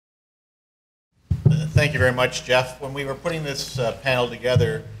Thank you very much, Jeff. When we were putting this panel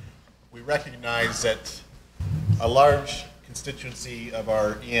together, we recognized that a large constituency of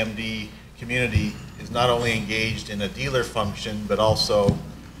our EMD community is not only engaged in a dealer function, but also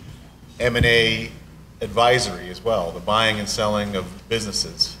M&A advisory as well, the buying and selling of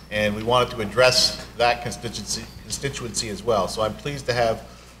businesses. And we wanted to address that constituency as well. So I'm pleased to have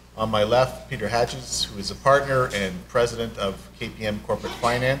on my left Peter Hatges, who is a partner and president of KPMG Corporate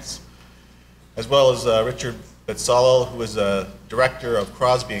Finance, as well as Richard Betzalel, who is a director of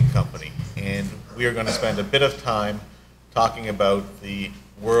Crosbie and Company. And we are going to spend a bit of time talking about the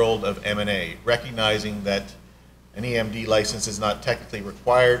world of M&A, recognizing that an EMD license is not technically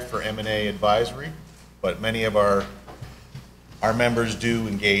required for M&A advisory, but many of our members do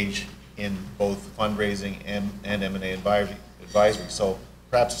engage in both fundraising and M&A advisory. So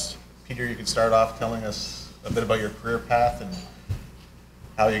perhaps, Peter, you could start off telling us a bit about your career path and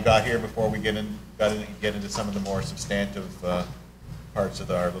how you got here before we get into some of the more substantive parts of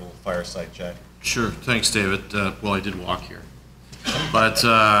our little fireside chat. Sure. Thanks, David. Well, I did walk here. But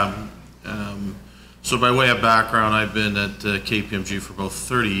so by way of background, I've been at KPMG for about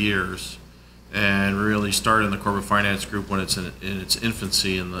 30 years and really started in the corporate finance group when it's in its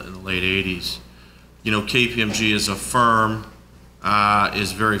infancy in the late 80s. You know, KPMG as a firm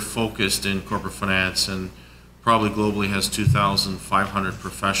is very focused in corporate finance and probably globally has 2,500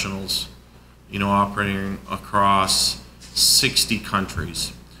 professionals, you know, operating across 60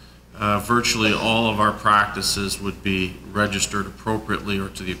 countries. Virtually all of our practices would be registered appropriately or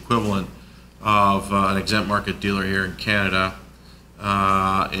to the equivalent of an exempt market dealer here in Canada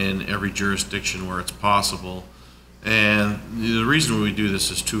in every jurisdiction where it's possible. And the reason we do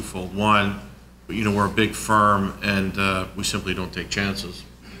this is twofold. One, you know, we're a big firm and we simply don't take chances.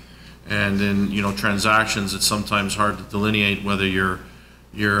 And in, you know, transactions, it's sometimes hard to delineate whether you're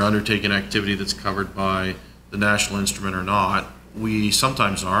undertaking activity that's covered by the national instrument or not. We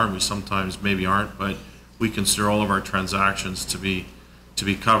sometimes are, and we sometimes maybe aren't, but we consider all of our transactions to be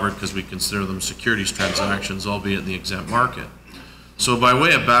covered because we consider them securities transactions, albeit in the exempt market. So by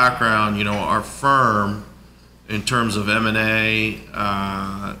way of background, you know, our firm, in terms of M&A,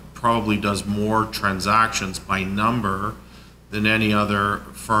 probably does more transactions by number than any other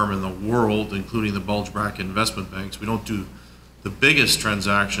firm in the world, including the bulge bracket investment banks. We don't do the biggest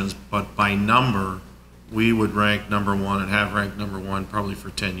transactions, but by number, we would rank number one and have ranked number one probably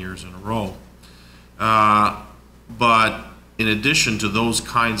for 10 years in a row. But in addition to those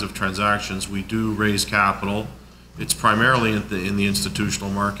kinds of transactions, we do raise capital. It's primarily in the institutional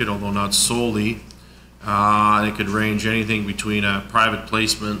market, although not solely. It could range anything between a private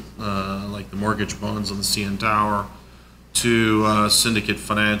placement, like the mortgage bonds on the CN Tower, to syndicate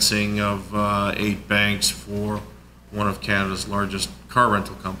financing of 8 banks for one of Canada's largest car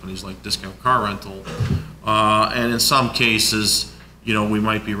rental companies like Discount Car Rental. And in some cases, you know, we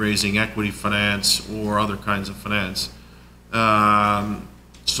might be raising equity finance or other kinds of finance.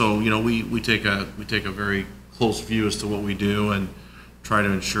 So, you know, we take a very close view as to what we do and try to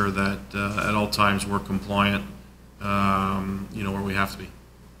ensure that at all times we're compliant, you know, where we have to be.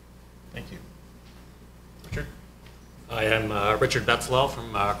 Thank you. Richard? I am Richard Betzalel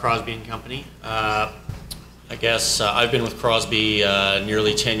from Crosbie and Company. I guess I've been with Crosbie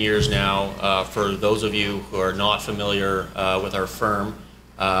nearly 10 years now. For those of you who are not familiar with our firm,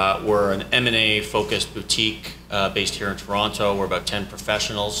 we're an M&A focused boutique based here in Toronto. We're about 10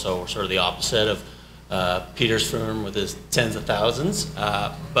 professionals, so we're sort of the opposite of Peter's firm with his tens of thousands.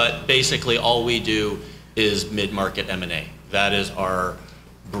 But basically all we do is mid-market M&A. That is our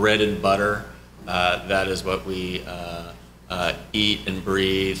bread and butter. That is what we eat and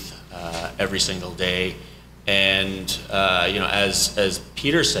breathe every single day. And you know, as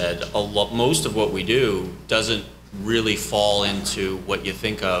Peter said, most of what we do doesn't really fall into what you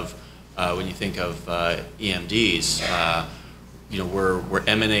think of when you think of EMDs. You know, we're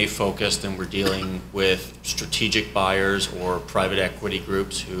M&A focused, and we're dealing with strategic buyers or private equity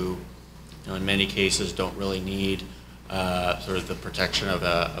groups who, you know, in many cases don't really need sort of the protection of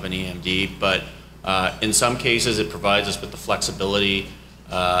an EMD, but in some cases it provides us with the flexibility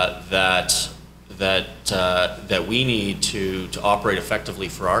that we need to operate effectively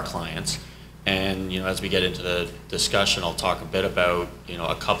for our clients. And, you know, as we get into the discussion, I'll talk a bit about, you know,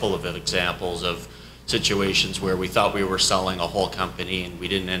 a couple of examples of situations where we thought we were selling a whole company and we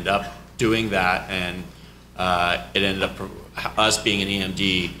didn't end up doing that, and it ended up us being an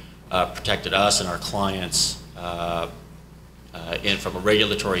EMD protected us and our clients from a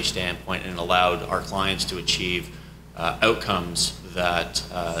regulatory standpoint, and allowed our clients to achieve outcomes that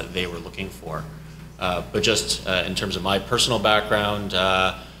they were looking for. But just in terms of my personal background,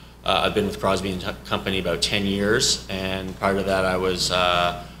 I've been with Crosbie and Company about 10 years, and prior to that I was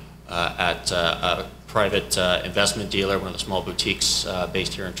at a private investment dealer, one of the small boutiques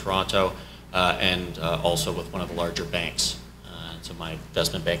based here in Toronto, and also with one of the larger banks. So my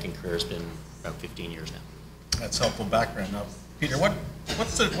investment banking career has been about 15 years now. That's helpful background. Now, Peter,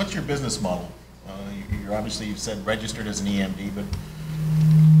 what's your business model? You're obviously, you've said registered as an EMD, but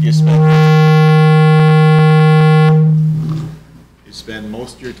you spend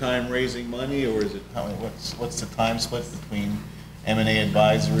most of your time raising money, or is it what's the time split between M&A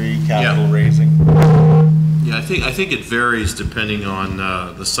advisory, capital raising? Yeah, I think it varies depending on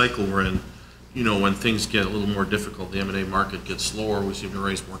the cycle we're in. You know, when things get a little more difficult, the M&A market gets slower, we seem to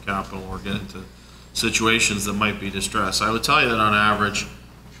raise more capital or get into situations that might be distressed. I would tell you that on average,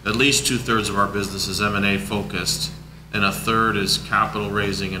 at least 2/3 of our business is M&A focused, and 1/3 is capital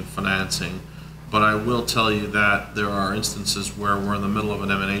raising and financing. But I will tell you that there are instances where we're in the middle of an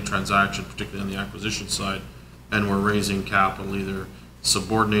M&A transaction, particularly on the acquisition side, and we're raising capital, either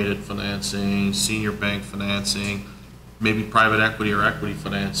subordinated financing, senior bank financing, maybe private equity or equity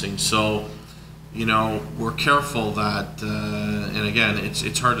financing. So, you know, we're careful that, and again,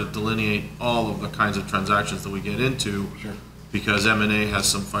 it's hard to delineate all of the kinds of transactions that we get into, Sure, because M&A has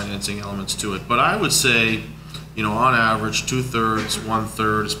some financing elements to it. But I would say, you know, on average, 2/3,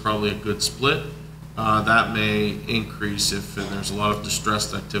 1/3 is probably a good split. That may increase if there's a lot of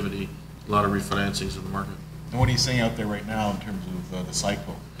distressed activity, a lot of refinancings in the market. and what are you seeing out there right now in terms of the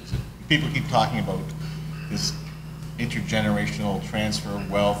cycle? People keep talking about this intergenerational transfer of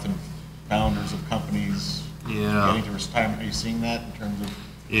wealth and founders of companies getting to retirement. Are you seeing that in terms of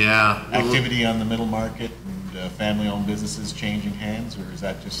activity on the middle market and family-owned businesses changing hands, or is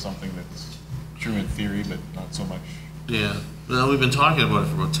that just something that's true in theory but not so much? Yeah, well, we've been talking about it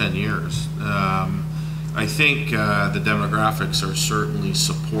for about 10 years. I think the demographics are certainly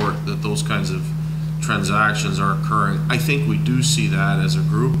support that those kinds of transactions are occurring. I think we do see that as a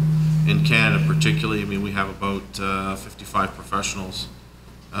group in Canada, particularly. I mean, we have about 55 professionals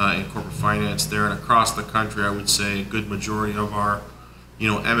in corporate finance there, and across the country, I would say a good majority of our, you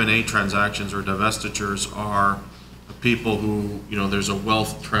know, M&A transactions or divestitures are people who, you know, there's a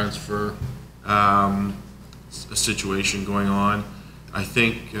wealth transfer a situation going on. I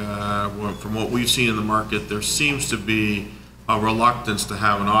think from what we've seen in the market, there seems to be a reluctance to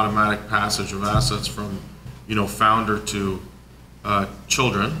have an automatic passage of assets from, you know, founder to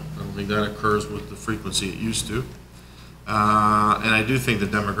children. I don't think that occurs with the frequency it used to. And I do think the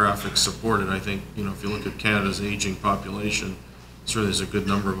demographics support it. I think, you know, if you look at Canada's aging population, certainly there's a good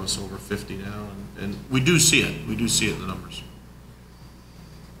number of us over 50 now, and we do see it. We do see it in the numbers.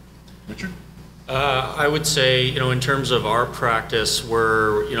 Richard? I would say, you know, in terms of our practice,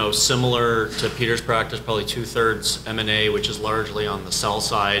 we're, you know, similar to Peter's practice, probably 2/3 M&A, which is largely on the sell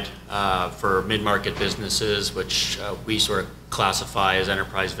side for mid-market businesses, which we sort of classify as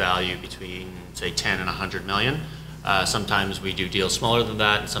enterprise value between, say, 10 and 100 million. Sometimes we do deals smaller than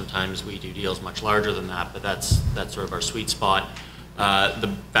that, and sometimes we do deals much larger than that, but that's sort of our sweet spot. The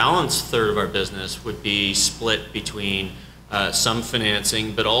balance third of our business would be split between some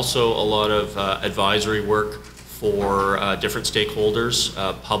financing, but also a lot of advisory work for different stakeholders,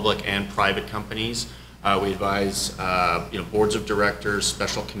 public and private companies. We advise, you know, boards of directors,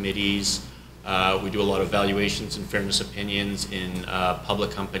 special committees. We do a lot of valuations and fairness opinions in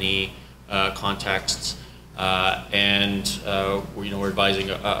public company contexts, and you know, we're advising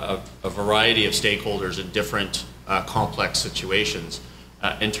a variety of stakeholders in different complex situations.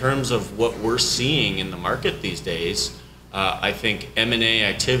 In terms of what we're seeing in the market these days, I think M&A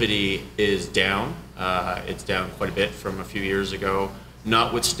activity is down. It's down quite a bit from a few years ago,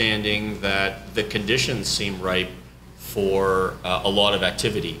 notwithstanding that the conditions seem ripe for a lot of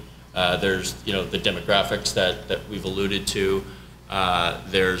activity. There's, you know, the demographics that we've alluded to.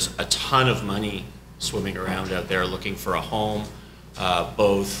 There's a ton of money swimming around out there looking for a home,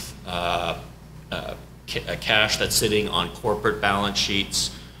 both cash that's sitting on corporate balance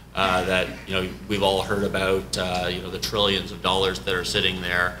sheets, that, you know, we've all heard about, you know, the trillions of dollars that are sitting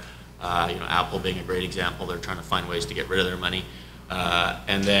there. You know, Apple being a great example, they're trying to find ways to get rid of their money.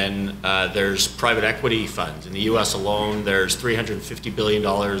 And then there's private equity funds. In the US alone, there's $350 billion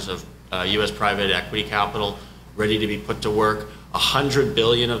of US private equity capital ready to be put to work. 100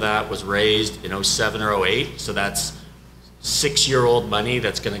 billion of that was raised in 07 or 08, so that's 6-year-old money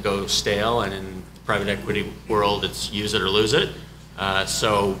that's going to go stale, and in the private equity world, it's use it or lose it.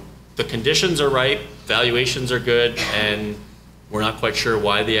 So the conditions are right, valuations are good, and we're not quite sure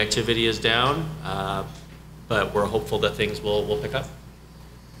why the activity is down, but we're hopeful that things will pick up.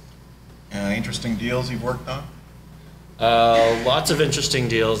 Interesting deals you've worked on? Lots of interesting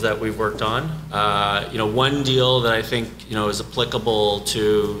deals that we've worked on. One deal that I think is applicable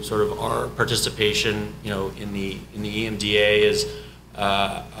to sort of our participation, in the EMDA is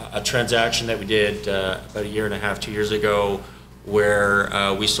a transaction that we did about a year and a half, 2 years ago,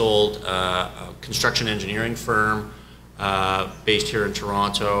 where we sold a construction engineering firm based here in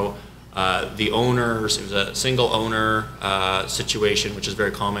Toronto. The owners, it was a single owner situation, which is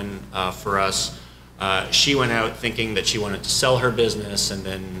very common for us. She went out thinking that she wanted to sell her business and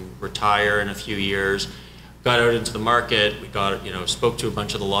then retire in a few years. Got out into the market, spoke to a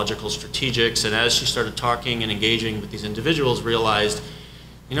bunch of the logical strategics, and as she started talking and engaging with these individuals, realized,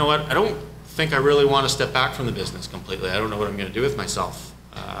 you know what, I don't think I really want to step back from the business completely. I don't know what I'm going to do with myself,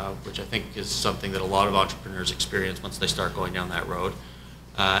 which I think is something that a lot of entrepreneurs experience once they start going down that road.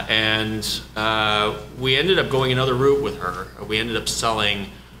 We ended up going another route with her. We ended up selling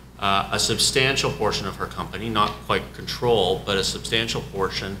a substantial portion of her company, not quite control, but a substantial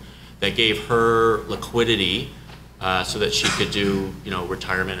portion that gave her liquidity so that she could do,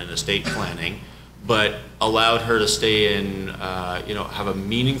 retirement and estate planning, but allowed her to stay in, have a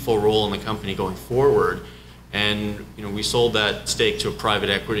meaningful role in the company going forward. And we sold that stake to a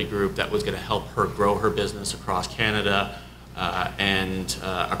private equity group that was going to help her grow her business across Canada and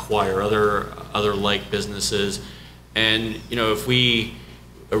acquire other like businesses. And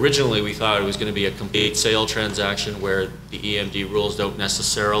originally we thought it was going to be a complete sale transaction where the EMD rules don't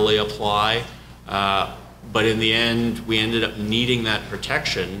necessarily apply, but in the end we ended up needing that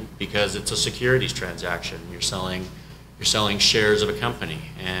protection because it's a securities transaction. You're selling shares of a company,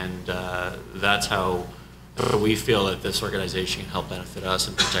 and that's how we feel that this organization can help benefit us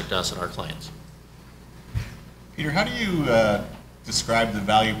and protect us and our clients. Peter, how do you describe the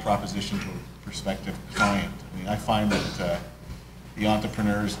value proposition to a prospective client? I mean, I find that the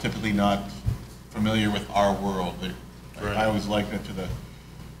entrepreneurs typically not familiar with our world. Right. I always liken it to the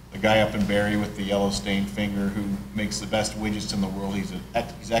guy up in Barrie with the yellow stained finger who makes the best widgets in the world. He's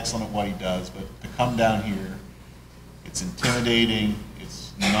excellent at what he does, but to come down here, it's intimidating.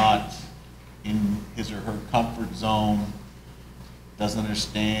 It's not in his or her comfort zone. Doesn't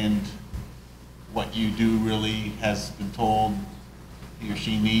understand what you do really. Has been told he or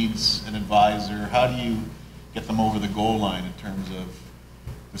she needs an advisor. How do you get them over the goal line in terms of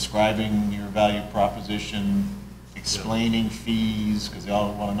describing your value proposition, explaining fees, because they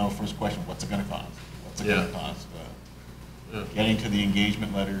all want to know, first question, what's it going to cost? What's it going to cost? Getting to the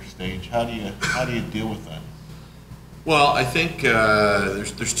engagement letter stage, how do you deal with that? Well, I think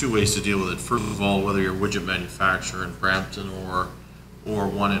there's two ways to deal with it. First of all, whether you're a widget manufacturer in Brampton or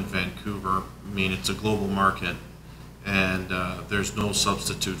one in Vancouver, I mean, it's a global market, and there's no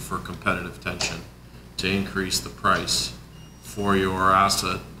substitute for competitive tension to increase the price for your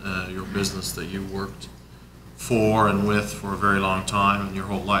asset, your business that you worked for and with for a very long time and your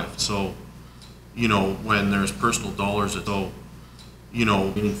whole life. So, when there's personal dollars, it's so,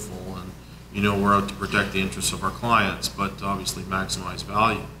 meaningful, and, we're out to protect the interests of our clients, but obviously maximize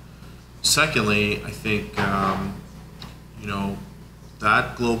value. Secondly, I think,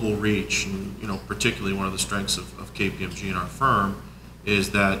 that global reach, and, particularly one of the strengths of KPMG and our firm,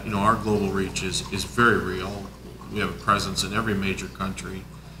 is that our global reach is very real. We have a presence in every major country,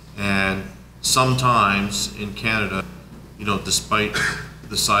 and sometimes in Canada, despite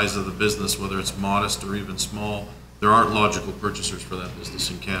the size of the business, whether it's modest or even small, there aren't logical purchasers for that business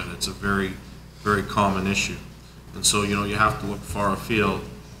in Canada. It's a very, very common issue, and so you have to look far afield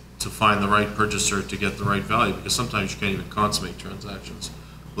to find the right purchaser to get the right value, because sometimes you can't even consummate transactions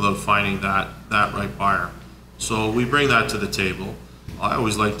without finding that right buyer. So we bring that to the table. I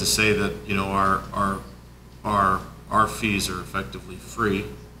always like to say that our fees are effectively free.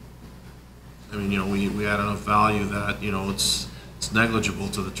 I mean, we add enough value that it's negligible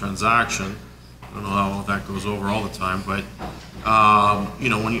to the transaction. I don't know how that goes over all the time, but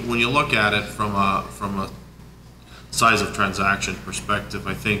when you look at it from a size of transaction perspective,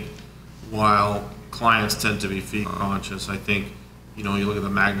 I think while clients tend to be fee conscious, I think you look at the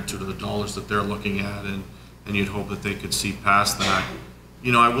magnitude of the dollars that they're looking at, and you'd hope that they could see past that.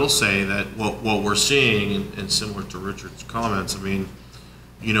 I will say that what we're seeing, and similar to Richard's comments, I mean,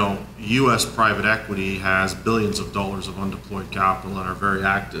 U.S. private equity has billions of dollars of undeployed capital and are very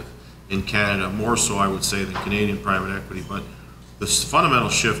active in Canada, more so I would say than Canadian private equity. But the fundamental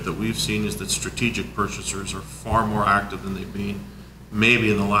shift that we've seen is that strategic purchasers are far more active than they've been maybe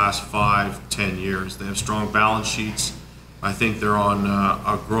in the last 5-10 years. They have strong balance sheets. I think they're on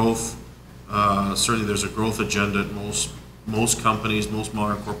a growth, certainly there's a growth agenda at most companies, most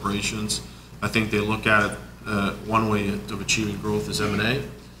modern corporations. I think they look at it, one way of achieving growth is M&A,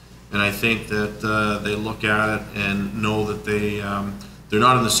 And I think that they look at it and know that they're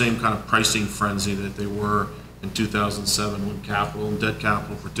not in the same kind of pricing frenzy that they were in 2007 when capital and debt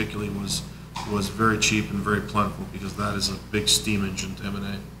capital particularly was very cheap and very plentiful, because that is a big steam engine to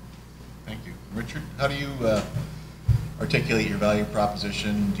M&A. Thank you. Richard, how do you articulate your value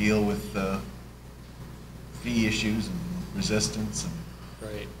proposition, deal with fee issues and resistance and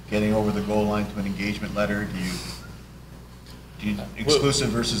Right. getting over the goal line to an engagement letter? Do you exclusive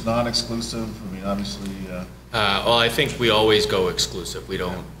versus non-exclusive? I mean, obviously. Well, I think we always go exclusive. We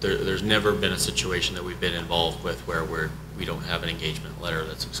don't. There's never been a situation that we've been involved with where we don't have an engagement letter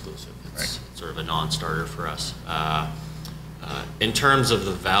that's exclusive. It's sort of a non-starter for us. In terms of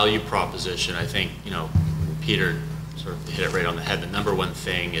the value proposition, I think Peter sort of hit it right on the head. The number one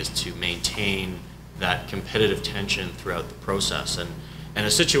thing is to maintain that competitive tension throughout the process, and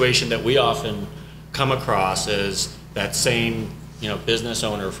a situation that we often come across is that same business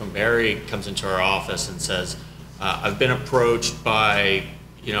owner from Barrie comes into our office and says, I've been approached by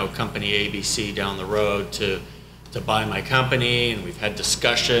company ABC down the road to buy my company, and we've had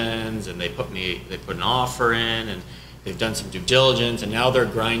discussions, and they put an offer in, and they've done some due diligence, and now they're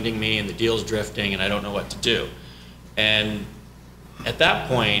grinding me, and the deal's drifting, and I don't know what to do. And at that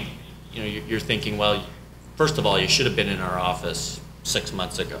point, you're thinking, well, first of all, you should have been in our office 6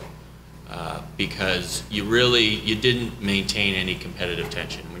 months ago, because you didn't maintain any competitive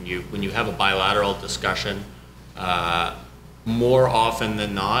tension. When you have a bilateral discussion, more often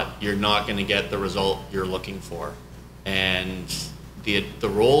than not, you're not going to get the result you're looking for. And the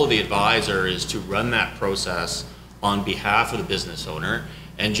role of the advisor is to run that process on behalf of the business owner.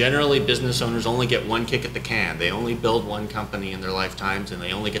 And generally, business owners only get one kick at the can. They only build one company in their lifetimes, and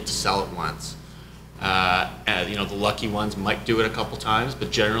they only get to sell it once. The lucky ones might do it a couple times,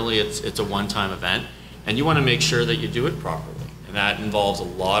 but generally it's a one-time event. And you want to make sure that you do it properly. And that involves a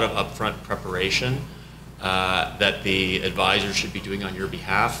lot of upfront preparation that the advisor should be doing on your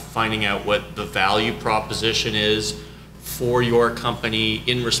behalf, finding out what the value proposition is for your company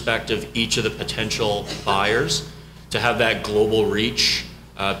in respect of each of the potential buyers, to have that global reach,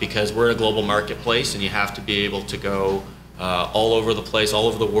 because we're in a global marketplace, and you have to be able to go all over the place, all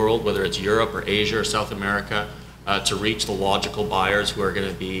over the world, whether it's Europe or Asia or South America, to reach the logical buyers who are going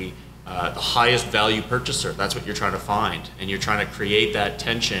to be the highest value purchaser. That's what you're trying to find, and you're trying to create that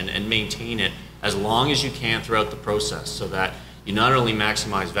tension and maintain it as long as you can throughout the process, so that you not only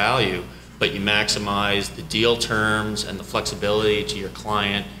maximize value, but you maximize the deal terms and the flexibility to your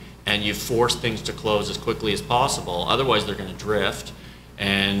client, and you force things to close as quickly as possible. Otherwise, they're going to drift.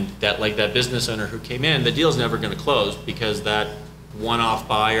 And like that business owner who came in, the deal's never going to close, because that one-off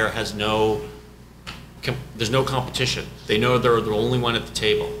buyer has there's no competition. They know they're the only one at the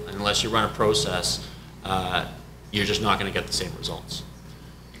table. And unless you run a process, you're just not going to get the same results.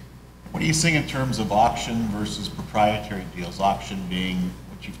 What are you seeing in terms of auction versus proprietary deals? Auction being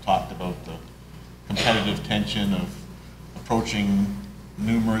what you've talked about, the competitive tension of approaching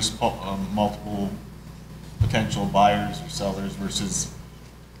numerous multiple potential buyers or sellers, versus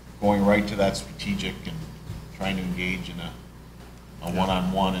going right to that strategic and trying to engage in a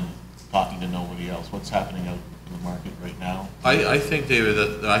one-on-one and talking to nobody else. What's happening out in the market right now? I think,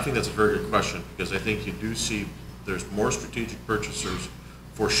 David, I think that's a very good question, because I think you do see there's more strategic purchasers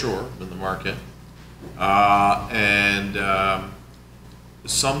for sure in the market, and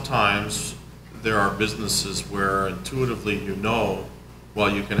sometimes there are businesses where intuitively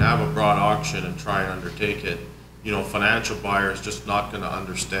while you can have a broad auction and try and undertake it, financial buyers just not going to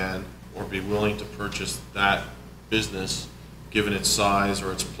understand or be willing to purchase that business given its size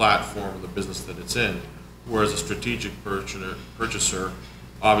or its platform or the business that it's in. Whereas a strategic purchaser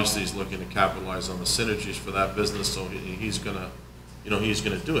obviously is looking to capitalize on the synergies for that business, so he's going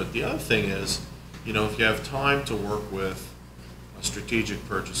to do it. The other thing is, if you have time to work with a strategic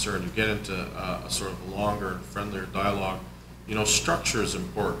purchaser and you get into a sort of longer and friendlier dialogue, structure is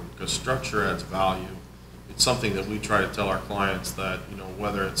important, because structure adds value. It's something that we try to tell our clients that,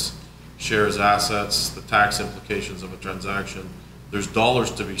 whether it's shares, assets, the tax implications of a transaction, there's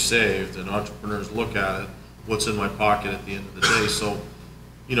dollars to be saved, and entrepreneurs look at it, what's in my pocket at the end of the day. So,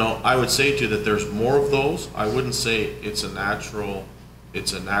 I would say to you that there's more of those. I wouldn't say it's a natural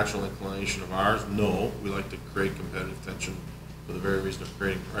inclination of ours. No, we like to create competitive tension for the very reason of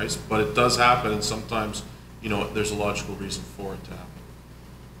creating price, but it does happen, and sometimes there's a logical reason for it to happen.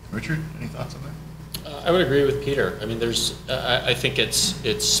 Richard, any thoughts on that? I would agree with Peter. I mean, I think it's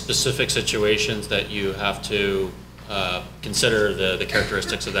specific situations that you have to consider the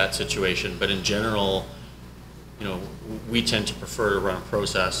characteristics of that situation. But in general, we tend to prefer to run a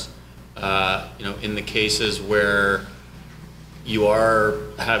process. In the cases where you are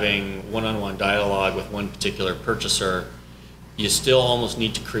having one-on-one dialogue with one particular purchaser, you still almost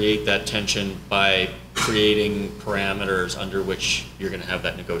need to create that tension by creating parameters under which you're going to have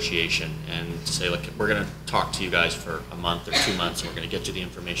that negotiation and say, look, we're going to talk to you guys for a month or 2 months, and we're going to get you the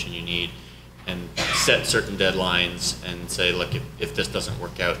information you need, and set certain deadlines and say, look, if this doesn't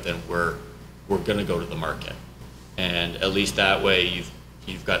work out, then we're going to go to the market. And at least that way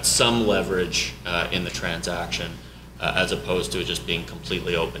you've got some leverage in the transaction, as opposed to it just being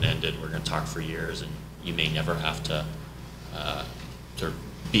completely open-ended. We're going to talk for years, and you may never have to sort of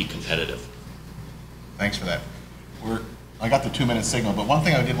be competitive. Thanks for that. I got the 2-minute signal, but one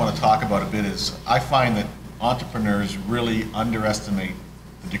thing I did want to talk about a bit is I find that entrepreneurs really underestimate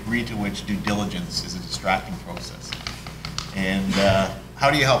the degree to which due diligence is a distracting process. And how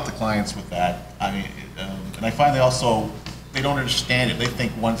do you help the clients with that? I mean, and I find they don't understand it. They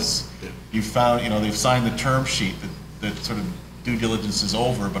think once you've found, they've signed the term sheet that sort of due diligence is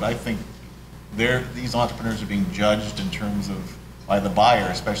over, but I think these entrepreneurs are being judged in terms of by the buyer,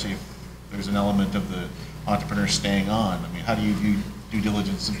 especially if there's an element of the entrepreneur staying on. I mean, how do you view due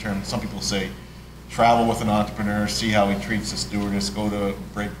diligence in terms, some people say, travel with an entrepreneur, see how he treats a stewardess, go to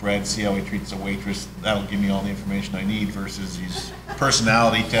break bread, see how he treats a waitress, that'll give me all the information I need, versus these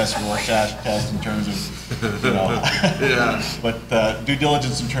personality tests, Rorschach tests in terms of, Yeah. But due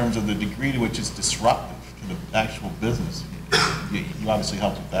diligence in terms of the degree to which it's disruptive to the actual business. You obviously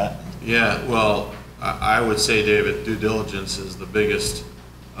help with that. Yeah, well, I would say, David, due diligence is the biggest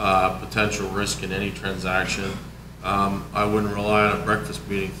potential risk in any transaction. I wouldn't rely on a breakfast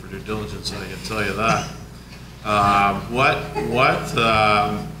meeting for due diligence, I can tell you that.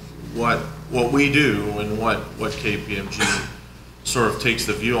 What we do and what KPMG sort of takes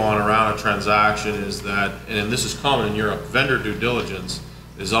the view on around a transaction is that, and this is common in Europe, vendor due diligence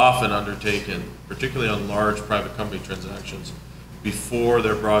is often undertaken, particularly on large private company transactions, before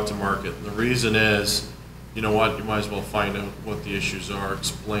they're brought to market. And the reason is, you know what, you might as well find out what the issues are,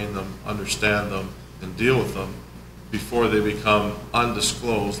 explain them, understand them, and deal with them before they become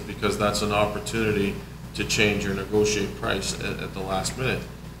undisclosed, because that's an opportunity to change or negotiate price at the last minute.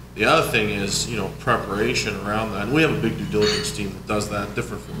 The other thing is, preparation around that. And we have a big due diligence team that does that,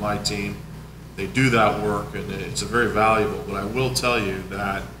 different from my team. They do that work, and it's very valuable. But I will tell you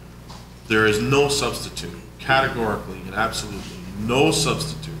that there is no substitute, categorically and absolutely no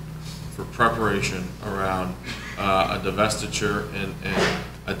substitute for preparation around a divestiture and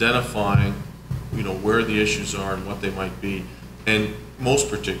identifying, where the issues are and what they might be, and most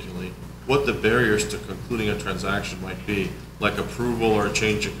particularly, what the barriers to concluding a transaction might be, like approval or a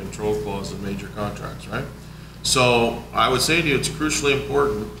change of control clause in major contracts, right? So I would say to you, it's crucially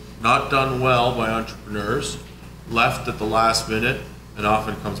important, not done well by entrepreneurs, left at the last minute, and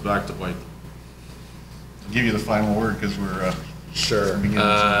often comes back to bite them. I'll give you the final word because we're Sure.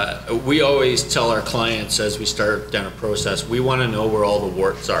 We always tell our clients as we start down a process, we want to know where all the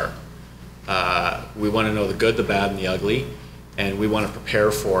warts are. We want to know the good, the bad, and the ugly, and we want to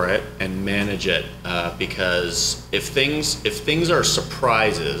prepare for it and manage it, because if things are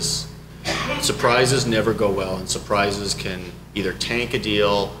surprises never go well, and surprises can either tank a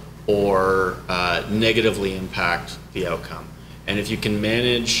deal or negatively impact the outcome. And if you can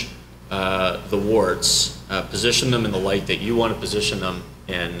manage the warts, position them in the light that you want to position them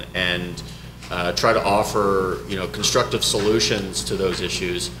in, and try to offer constructive solutions to those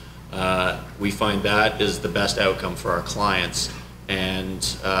issues, we find that is the best outcome for our clients,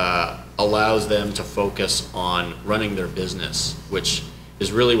 and allows them to focus on running their business, which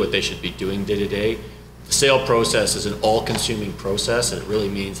is really what they should be doing day to day. The sale process is an all-consuming process, and it really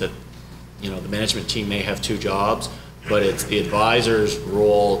means that the management team may have 2 jobs, but it's the advisor's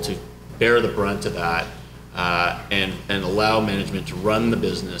role to bear the brunt of that, and allow management to run the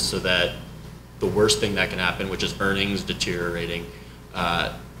business so that the worst thing that can happen, which is earnings deteriorating,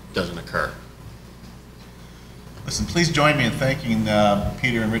 doesn't occur. Listen, please join me in thanking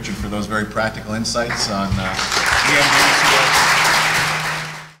Peter and Richard for those very practical insights on EMDA.